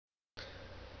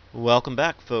Welcome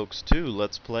back, folks, to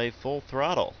Let's Play Full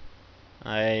Throttle.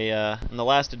 In the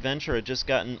last adventure, had just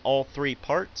gotten all three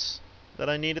parts that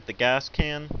I needed: the gas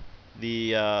can,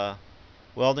 the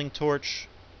welding torch,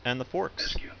 and the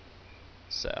forks. Rescue.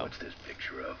 So. What's this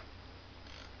picture of?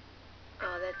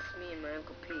 Oh, that's me and my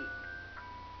Uncle Pete.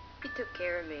 He took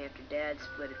care of me after Dad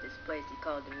split at this place he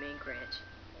called the Mink Ranch.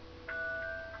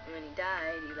 And when he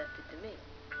died, he left it to me.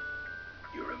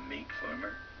 You're a mink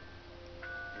farmer?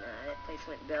 Nah, that place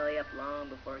went belly up long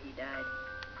before he died.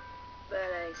 But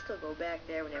I still go back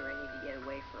there whenever I need to get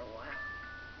away for a while.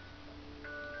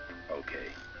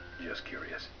 Okay, just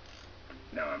curious.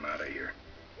 Now I'm out of here.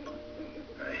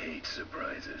 I hate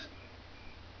surprises.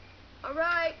 All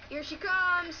right, here she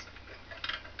comes.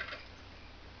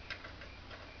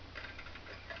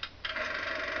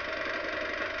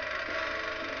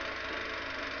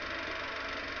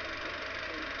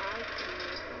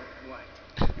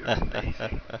 You're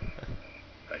amazing.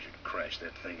 I should crash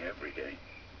that thing every day.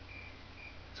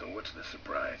 So what's the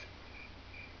surprise?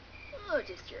 Oh,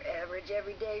 just your average,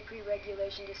 everyday,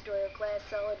 pre-regulation destroyer class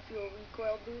solid fuel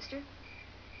recoil booster.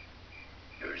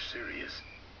 You're serious?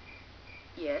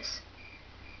 Yes.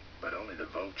 But only the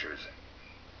vultures.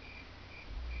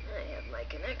 I have my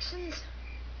connections.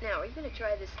 Now, are you going to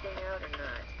try this thing out or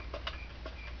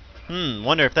not?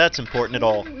 Wonder if that's important at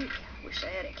all. Wish I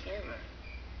had a camera.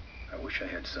 I wish I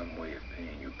had some way of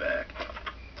paying you back.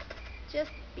 Just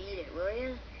beat it, will you?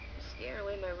 You're scaring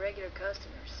away my regular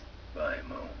customers. Bye,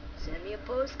 Mo. Send me a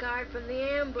postcard from the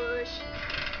ambush.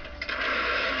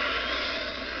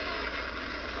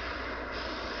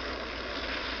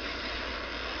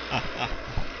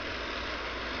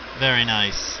 Very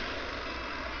nice.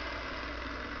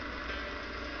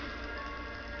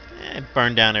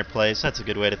 Burned down her place. That's a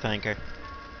good way to thank her.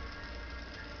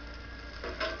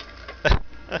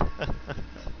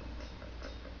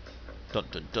 Dun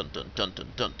dun dun dun dun dun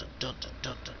dun dun dun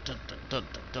dun dun dun dun dun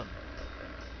dun dun.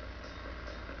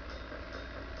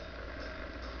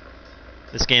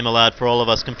 This game allowed for all of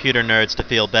us computer nerds to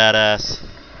feel badass.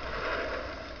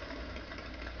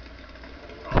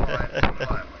 He's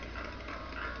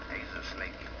a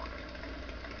sneaky one.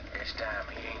 This time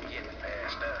he ain't getting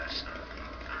past us.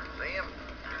 See him?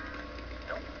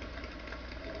 Nope.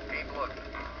 Keep looking.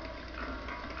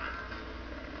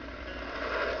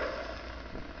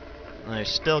 They're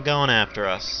still going after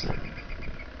us.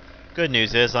 Good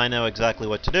news is I know exactly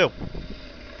what to do.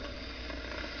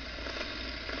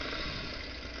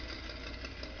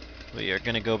 We are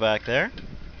going to go back there.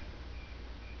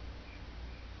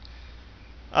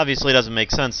 Obviously it doesn't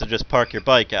make sense to just park your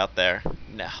bike out there.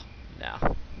 No.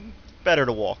 Better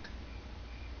to walk.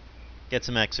 Get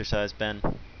some exercise, Ben.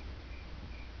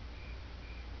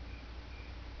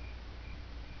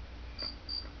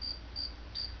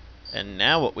 And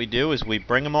now what we do is we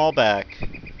bring them all back. Hear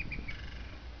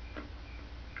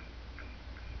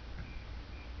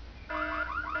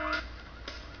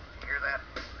that?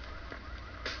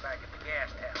 Back at the gas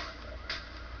tower.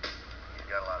 He's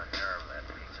got a lot of nerve, that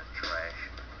piece of trash.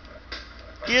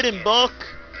 Get him, Buck!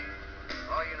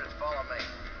 All units follow me.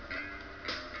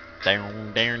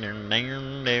 Down, down, down,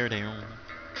 down, down, down.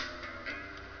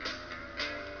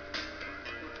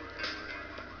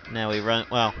 Now we run.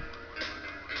 Well,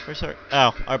 where's our?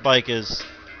 Oh, our bike is.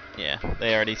 Yeah,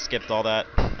 they already skipped all that,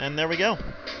 and there we go.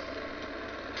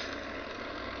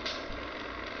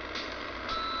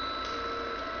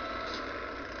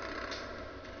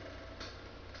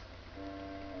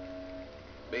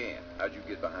 Ben, how'd you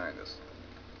get behind us?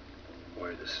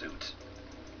 Where are the suits?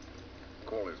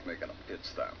 Corley's making a pit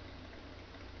stop.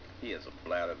 He has a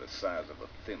bladder the size of a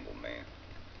thimble, man.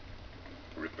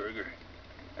 Ripburger?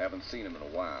 Haven't seen him in a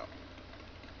while.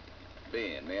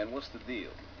 Ben, man, what's the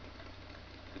deal?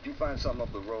 Did you find something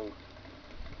up the road?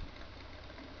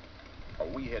 Are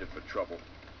we headed for trouble?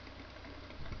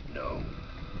 No.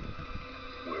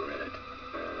 We're in it.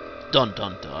 Dun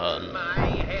dun dun. My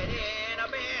head in a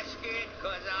basket,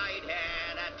 'cause I'd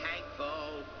had a tank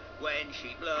full. When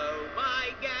she blew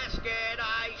my gasket,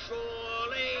 I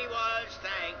surely was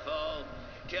thankful.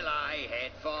 Till I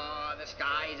head for the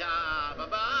skies up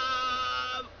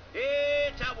above.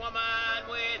 It's a woman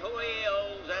with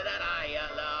wheels that I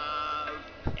love.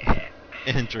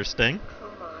 Interesting.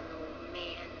 Come on, old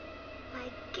man. I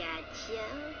gotcha.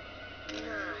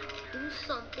 Nah, do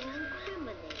something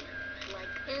incriminating, like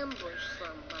ambush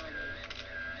somebody.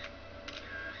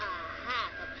 Aha,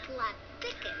 the plot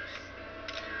thickens.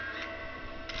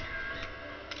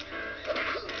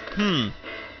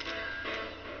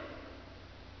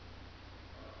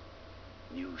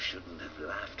 You shouldn't have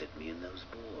laughed at me in those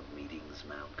board meetings,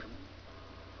 Malcom.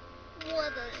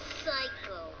 What a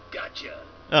psycho. God gotcha.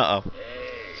 Uh-oh.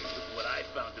 Hey, look what I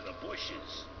found in the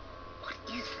bushes. What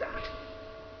is that?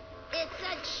 It's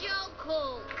a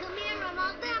chokehold. Come here and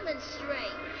I'll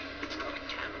demonstrate. It's not a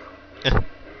camera.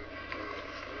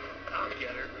 I'll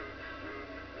get her.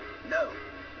 No.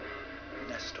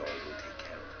 Nestor will take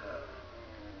care of her.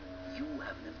 You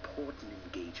have an important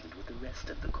engagement with the rest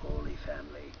of the Corley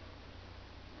family.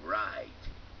 Right.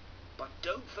 But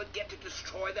don't forget to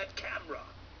destroy that camera.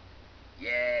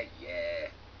 Yeah.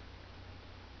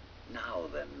 Now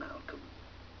then, Malcolm.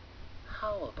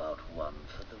 How about one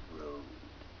for the road?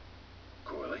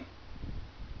 Corley?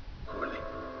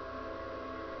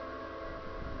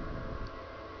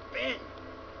 Ben,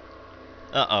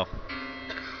 Uh-oh.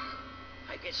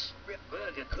 I guess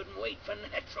Ripburger couldn't wait for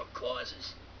natural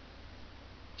causes.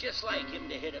 Just like him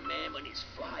to hit a man when his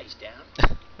fly's down.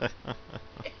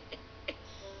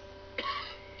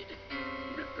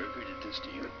 Ripburger did this to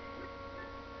you?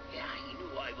 Yeah, he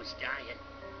knew I was dying.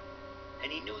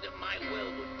 And he knew that my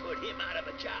will would put him out of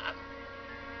a job.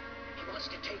 He wants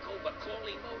to take over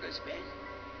Corley Motors, Ben.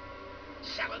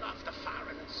 Sell it off to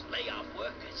foreigners, lay off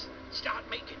workers, start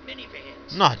making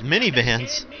minivans. Not minivans.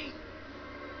 Understand me?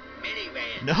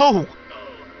 Minivans. No!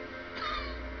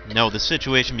 No. No, the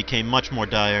situation became much more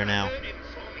dire now. Hurt him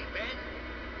for me, Ben.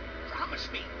 Promise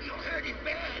me you'll hurt him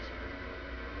bad.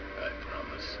 I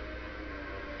promise.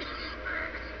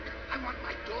 I want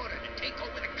my daughter to take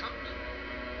over the company.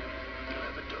 You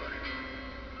have a daughter.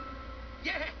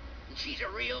 Yeah, and she's a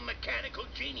real mechanical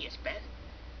genius, Ben.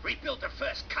 Rebuilt her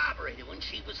first carburetor when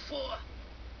she was 4.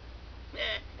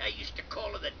 I used to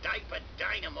call her the diaper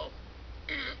dynamo.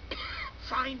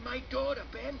 Find my daughter,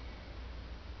 Ben.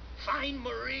 Find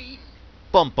Maureen.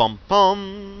 Bum bum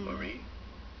bum. Marie?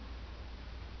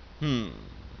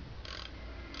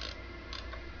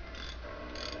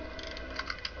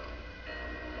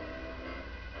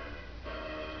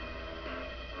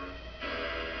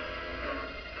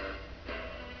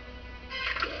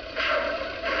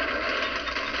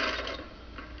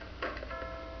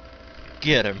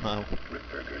 Get her, Mo.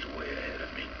 Ripburger's way ahead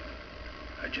of me.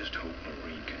 I just hope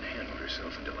Maureen can handle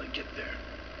herself until I get there.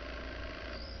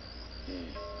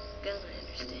 Don't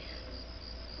understand.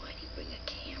 Why'd he bring a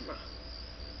camera?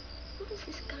 Who does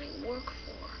this guy work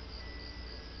for?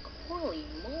 Corley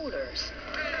Motors.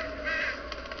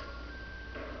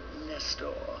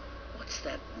 Nestor, what's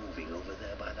that moving over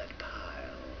there by that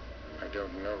pile? I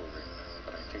don't know, Rick,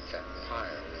 but I think that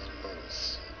pile is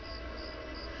boats.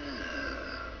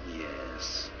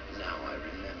 Yes, now I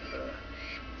remember.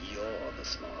 You're the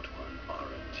smart one,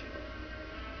 aren't you?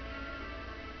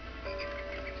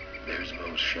 There's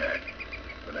Mo's shack,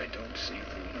 but I don't see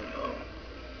the limo.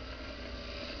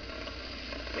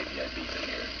 Maybe I beat them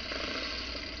here.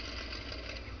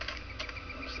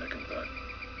 On second thought,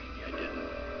 maybe I didn't.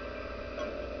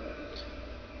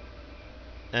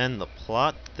 And the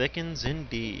plot thickens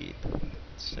indeed.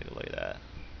 Let's take a look at that.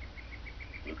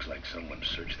 Looks like someone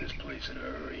searched this place in a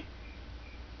hurry.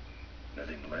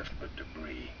 Nothing left but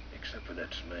debris, except for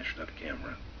that smashed up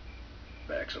camera.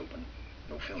 Back's open,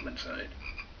 no film inside.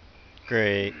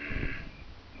 Great.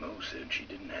 Mo said she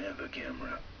didn't have a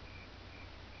camera.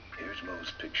 Here's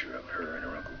Mo's picture of her and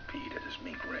her Uncle Pete at his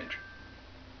mink ranch.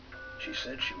 She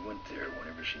said she went there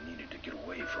whenever she needed to get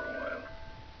away for a while.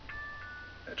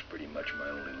 That's pretty much my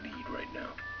only lead right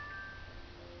now.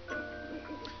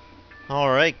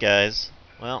 Alright, guys.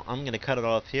 Well, I'm going to cut it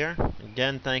off here.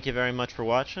 Again, thank you very much for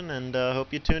watching, and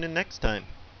hope you tune in next time.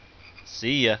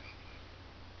 See ya.